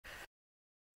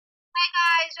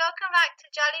guys, welcome back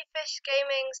to Jellyfish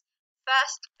Gaming's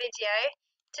first video.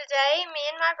 Today, me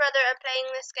and my brother are playing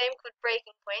this game called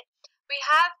Breaking Point. We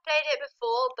have played it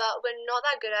before, but we're not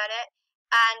that good at it,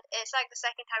 and it's like the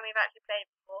second time we've actually played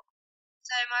it before.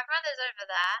 So my brother's over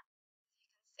there,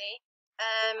 you can see.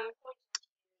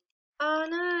 Oh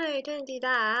no, don't do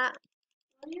that.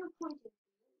 What are you pointing?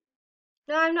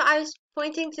 No, I'm not. I was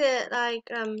pointing to like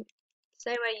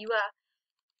say where you were.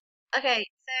 Okay,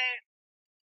 so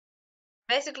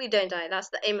basically don't die. That's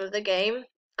the aim of the game.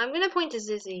 I'm gonna point to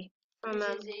Zizzy from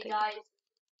Zizzy, guys.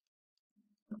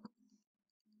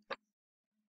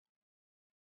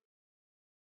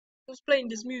 Who's playing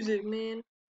this music, man?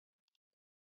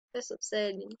 That's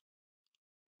upsetting.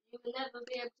 You will never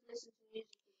be able to listen to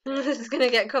music. This is gonna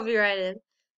get copyrighted.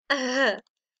 Turn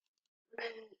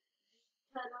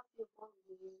off your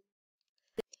volume.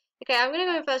 Okay, I'm gonna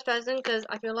go in first person because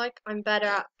I feel like I'm better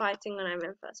at fighting when I'm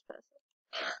in first person.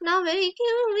 Nobody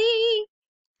kill me!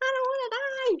 I don't wanna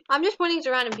die! I'm just pointing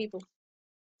to random people.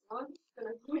 I'm just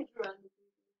gonna point around the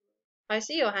people. I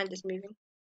see your hand is moving.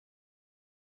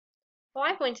 Oh,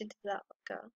 I pointed to that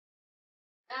girl.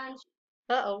 And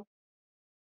Uh-oh.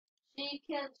 she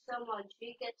kills someone.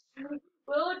 She gets.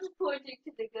 We're all just pointing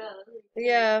to the girl.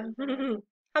 Yeah.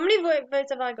 How many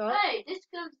votes have I got? Hey, this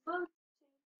girl's voting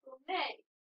for me.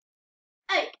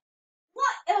 Hey,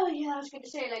 what? Oh yeah, I was gonna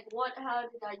say like, what? How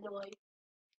did I know?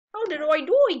 How did I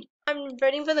do? I'm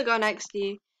voting for the girl next to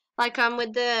you. Like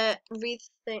with the wreath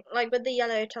thing, like with the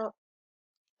yellow top.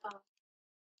 Oh.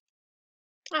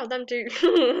 Oh, them too.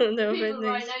 They were People both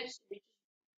right nice. next to me just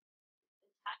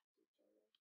attack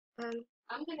each other.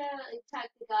 I'm gonna attack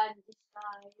the guy in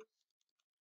disguise.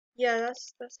 Yeah,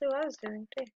 that's what I was doing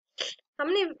too. How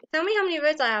many? Tell me how many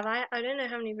votes I have. I don't know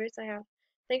how many votes I have. I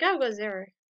think I've got 0.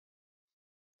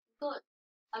 Good.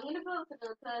 I'm gonna vote for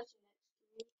the person next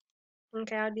to you.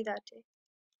 Okay, I'll do that too.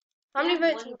 How You many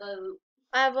have votes? 1 vote.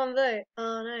 I have 1 vote.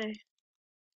 Oh no,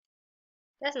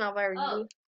 that's not very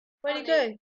good. Where'd he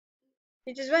go?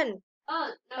 He just went.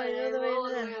 Oh no, he's all the we're way all over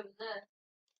the there. way over there.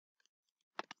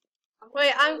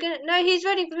 Wait, I'm gonna. No, he's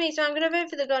voting for me, so I'm gonna vote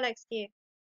for the girl next to you.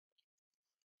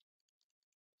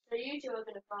 So you two are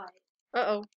gonna fight. Uh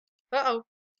oh. Uh oh.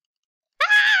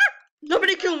 Ah!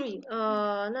 Nobody kill me.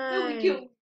 Oh no. Nobody kill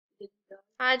me.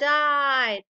 I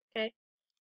died. Okay.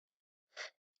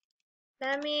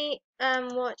 Let me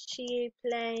watch you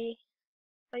play.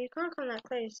 Oh, you can't come that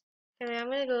close. Okay, I'm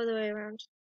gonna go all the way around.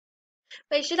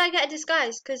 Wait, should I get a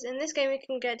disguise? Because in this game we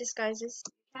can get disguises.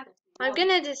 I'm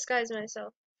gonna disguise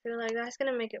myself. I feel like that's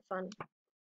gonna make it fun.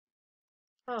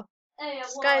 Oh, Hey,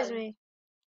 disguise me.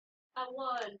 I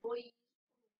won, boy.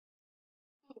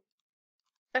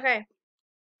 Okay. Do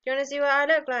you wanna see what I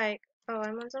look like? Oh,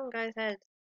 I'm on some guy's head.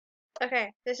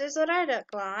 Okay, this is what I look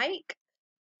like.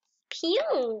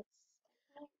 Cute.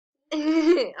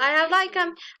 I have like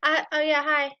oh yeah,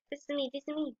 hi. This is me.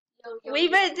 We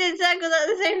both did circles at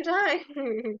the same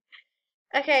time.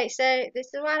 Okay, so this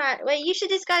is what wait, you should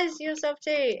disguise yourself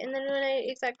too, and then we'll know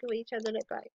exactly what each other look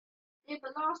like. Yeah,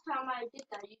 but last time I did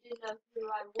that, you didn't know who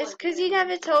I was. It's because you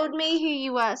never told me who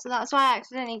you were, so that's why I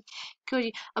accidentally killed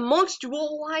you. A monster will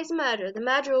always murder. The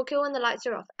murderer will kill when the lights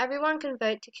are off. Everyone can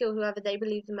vote to kill whoever they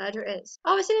believe the murderer is.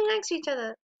 Oh, we're sitting next to each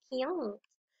other. Cute.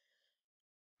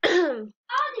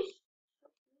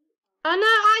 Oh no,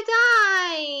 I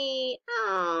died!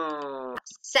 Oh,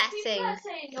 People upsetting. are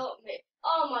saying not me.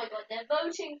 Oh my god, they're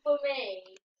voting for me.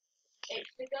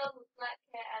 It's the girl with black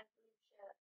hair and blue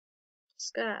shirt.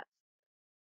 Skirt.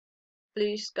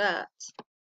 Blue skirt.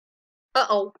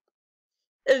 Uh-oh.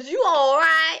 Is you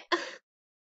alright?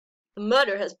 The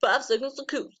murder has 5 seconds to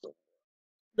kill someone.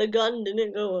 The gun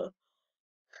didn't go off.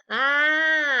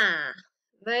 Ah!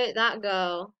 Vote that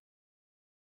girl.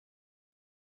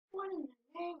 What in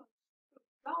the name of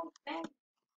strawberry?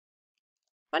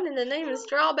 What in the name of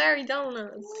strawberry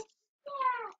donuts?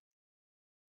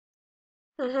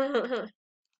 Blue her.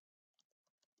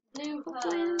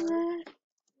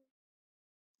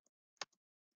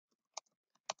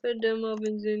 Put the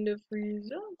muffins in the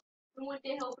freezer. What the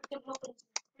hell put the muffins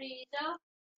in the freezer?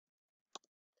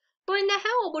 What in the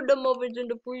hell put the muffins in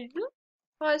the freezer?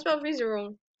 Oh, I spelled freezer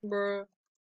wrong. Bruh.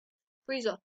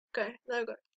 Freezer. Okay, there we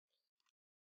go.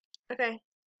 Okay.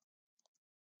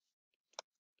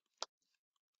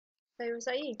 Hey, was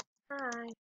that you? Hi.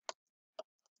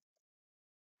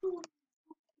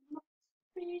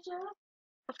 Freezer?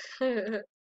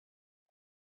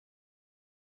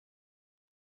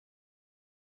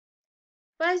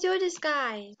 Where's your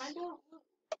disguise? I don't know.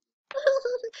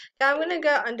 Yeah, I'm gonna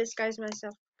go undisguise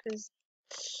myself because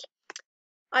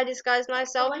I disguised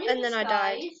myself and then I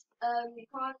died. You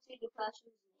can't see the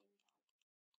person's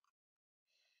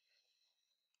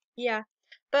Yeah.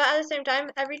 But at the same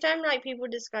time, every time like people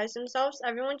disguise themselves,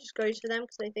 everyone just goes for them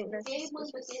because they think The they're game will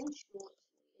suspicious. begin shortly.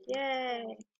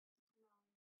 Yay.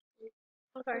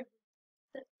 Okay.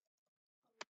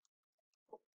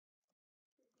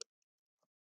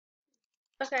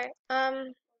 Okay.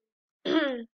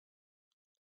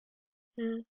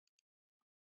 hmm.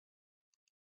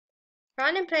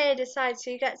 Random player decides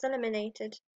who gets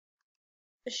eliminated.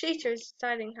 The shooter is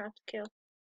deciding how to kill.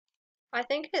 I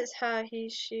think it's her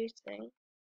who's shooting.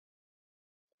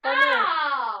 Oh no.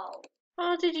 Ow!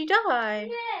 Oh, did you die?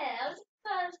 Yeah, I was the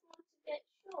first one to get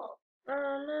shot.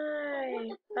 Oh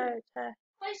no. Oh, it's her.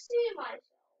 I see myself.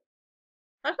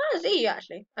 I can't see you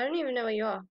actually. I don't even know where you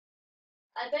are.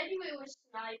 I bet you it was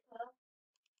sniper.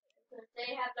 Because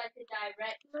they have like a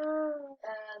direct No.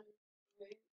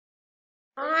 route.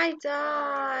 I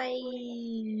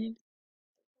died.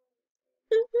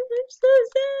 I'm so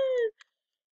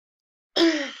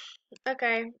sad.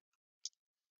 Okay.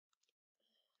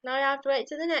 Now I have to wait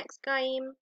till the next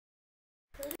game.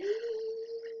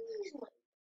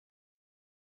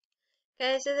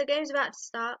 Okay, so the game's about to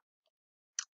start.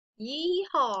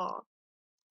 Yeehaw!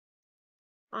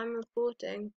 I'm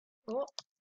reporting. What?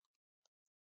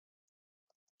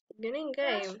 Beginning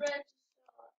game.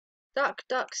 Duck,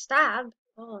 duck, stab.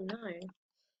 Oh no.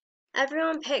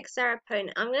 Everyone picks their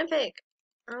opponent. I want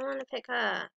to pick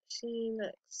her. She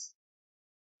looks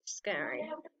scary.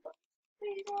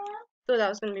 Thought that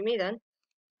was going to be me then.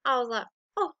 I was like,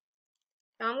 oh,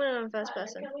 I'm going to go first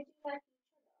person.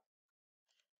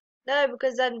 No,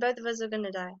 because then both of us are going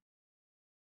to die.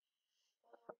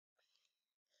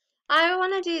 I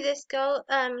want to do this girl,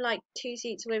 like 2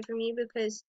 seats away from you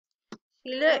because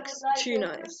she looks too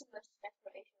nice.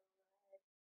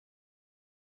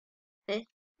 Eh?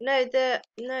 No, the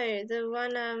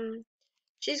one,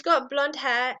 she's got blonde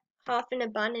hair, half in a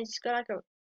bun, and she's got like a,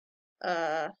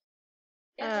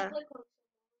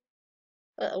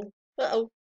 uh-oh,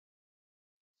 uh-oh.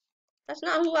 That's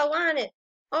not who I wanted.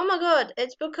 Oh my god,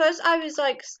 it's because I was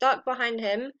like stuck behind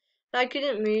him and I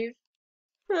couldn't move.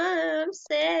 I'm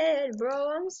sad, bro,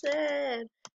 I'm sad.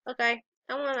 Okay,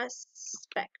 I want to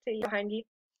spectate behind you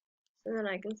so then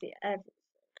I can see everything.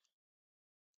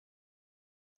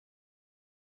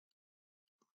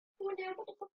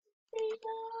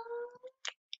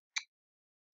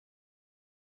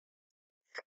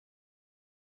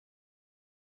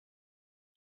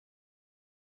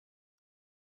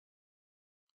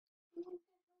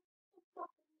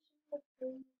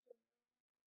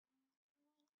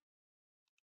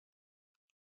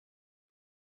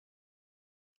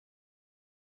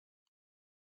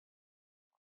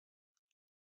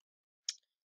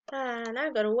 Ah, now I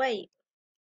gotta wait.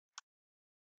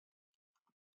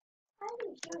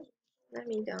 Let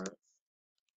me dance.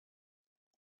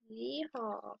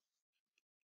 Yeehaw.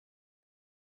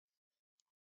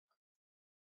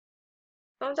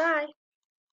 Don't die.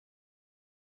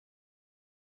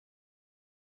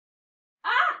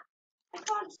 Ah! I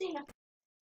can't see nothing.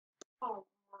 Oh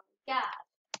my god.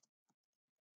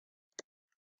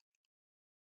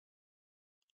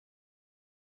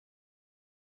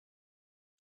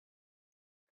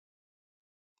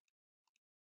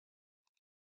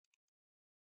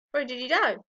 Where did you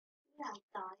die? Yeah, I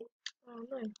died. Oh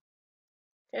no.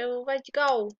 Okay, well, where'd you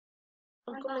go?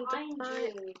 I'm coming to behind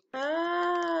find. you.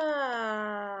 Ah.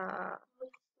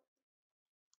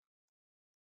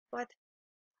 What?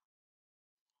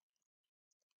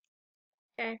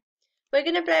 Okay. We're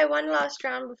gonna play one last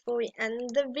round before we end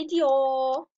the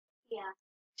video. Yeah.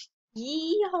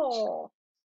 Yeehaw.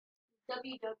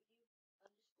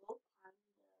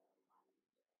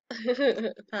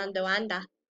 Panda Wanda.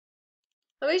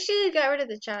 I wish you could get rid of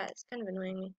the chat. It's kind of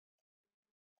annoying me.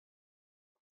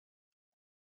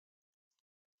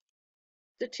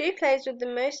 The 2 players with the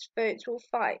most votes will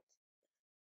fight.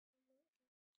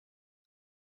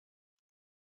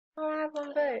 Oh, I have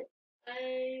 1 vote.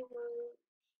 I will.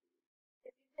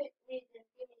 If you pick me, then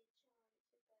give me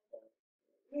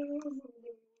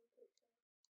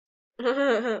a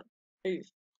chance. Oof.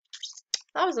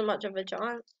 That wasn't much of a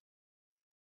chance.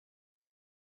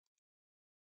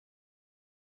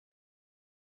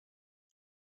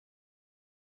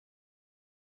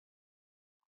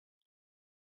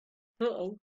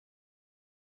 Uh-oh.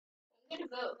 I'm gonna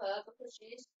vote her because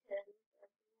she's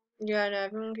 10. Yeah, no,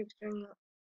 everyone keeps doing that.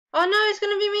 Oh no, it's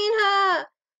gonna be me and her!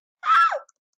 Ah!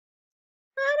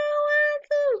 I don't want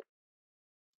to!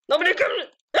 Nobody come!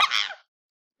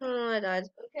 Oh, I died.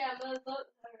 Okay, I'm gonna vote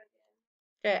her again.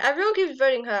 Okay, everyone keeps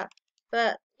voting her,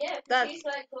 but Yeah, that's she's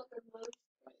like got the most.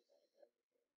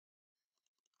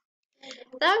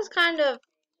 that was kind of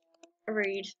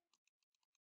rude.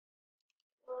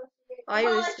 I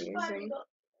was she finally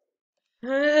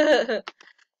sneezing. got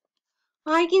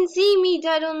I can see me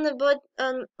dead on the body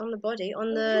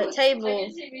on the I table.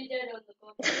 can see me dead on the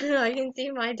body. I can see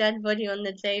my dead body on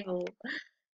the table.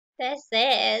 That's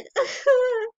sad.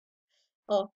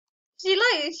 Oh, she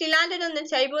landed on the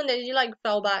table and then she like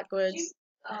fell backwards.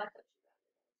 I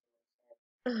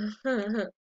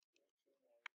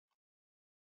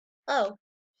Oh,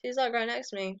 she's like right next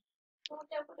to me. thought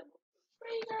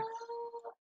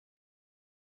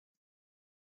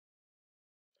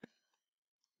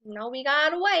Now we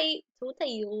gotta wait till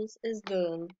Tails is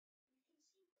done.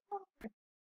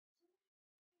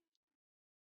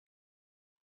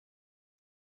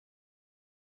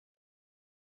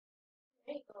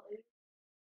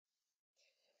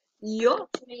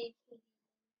 Yup.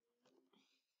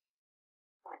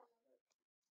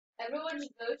 Everyone's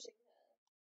voting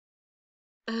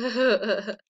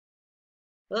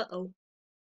Uh-oh.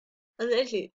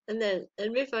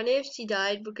 It'd be funny if she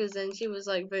died because then she was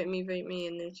like, vote me,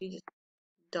 and then she just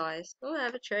dies. Oh, I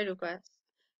have a trade request.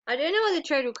 I don't know what the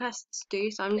trade requests do,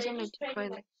 so I'm just gonna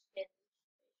find it.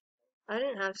 I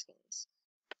don't have skins.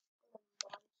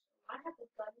 I have a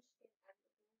gun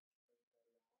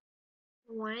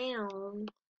skin. Wow.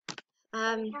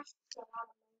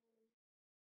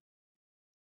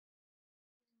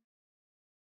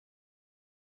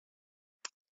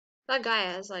 That guy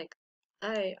has like,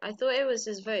 oh, I thought it was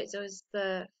his votes. It was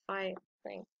the fight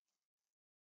thing.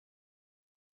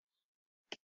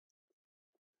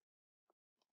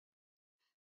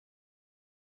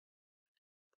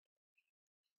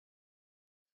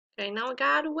 Okay, now we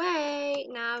gotta wait.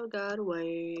 Now we gotta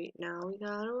wait. Now we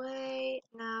gotta wait.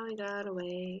 Now we gotta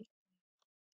wait.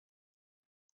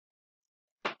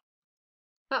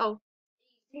 Uh-oh.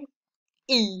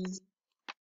 Easy.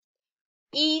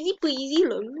 Easy peasy,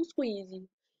 lemon squeezy.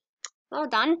 Well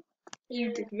done.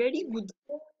 You did very good.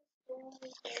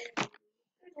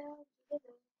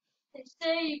 They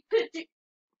say put it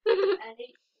and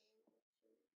it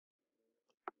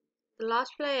The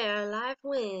last player alive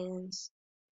wins.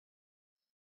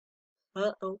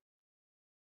 Uh-oh.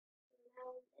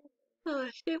 Oh,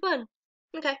 she won.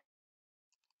 Okay.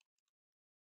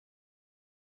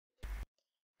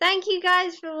 Thank you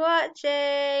guys for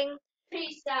watching.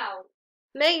 peace out.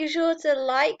 Make sure to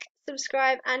like,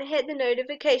 subscribe, and hit the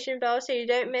notification bell so you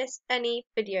don't miss any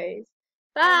videos.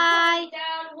 And Bye! comment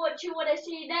down what you want to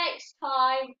see next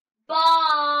time.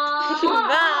 Bye.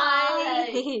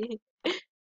 Bye!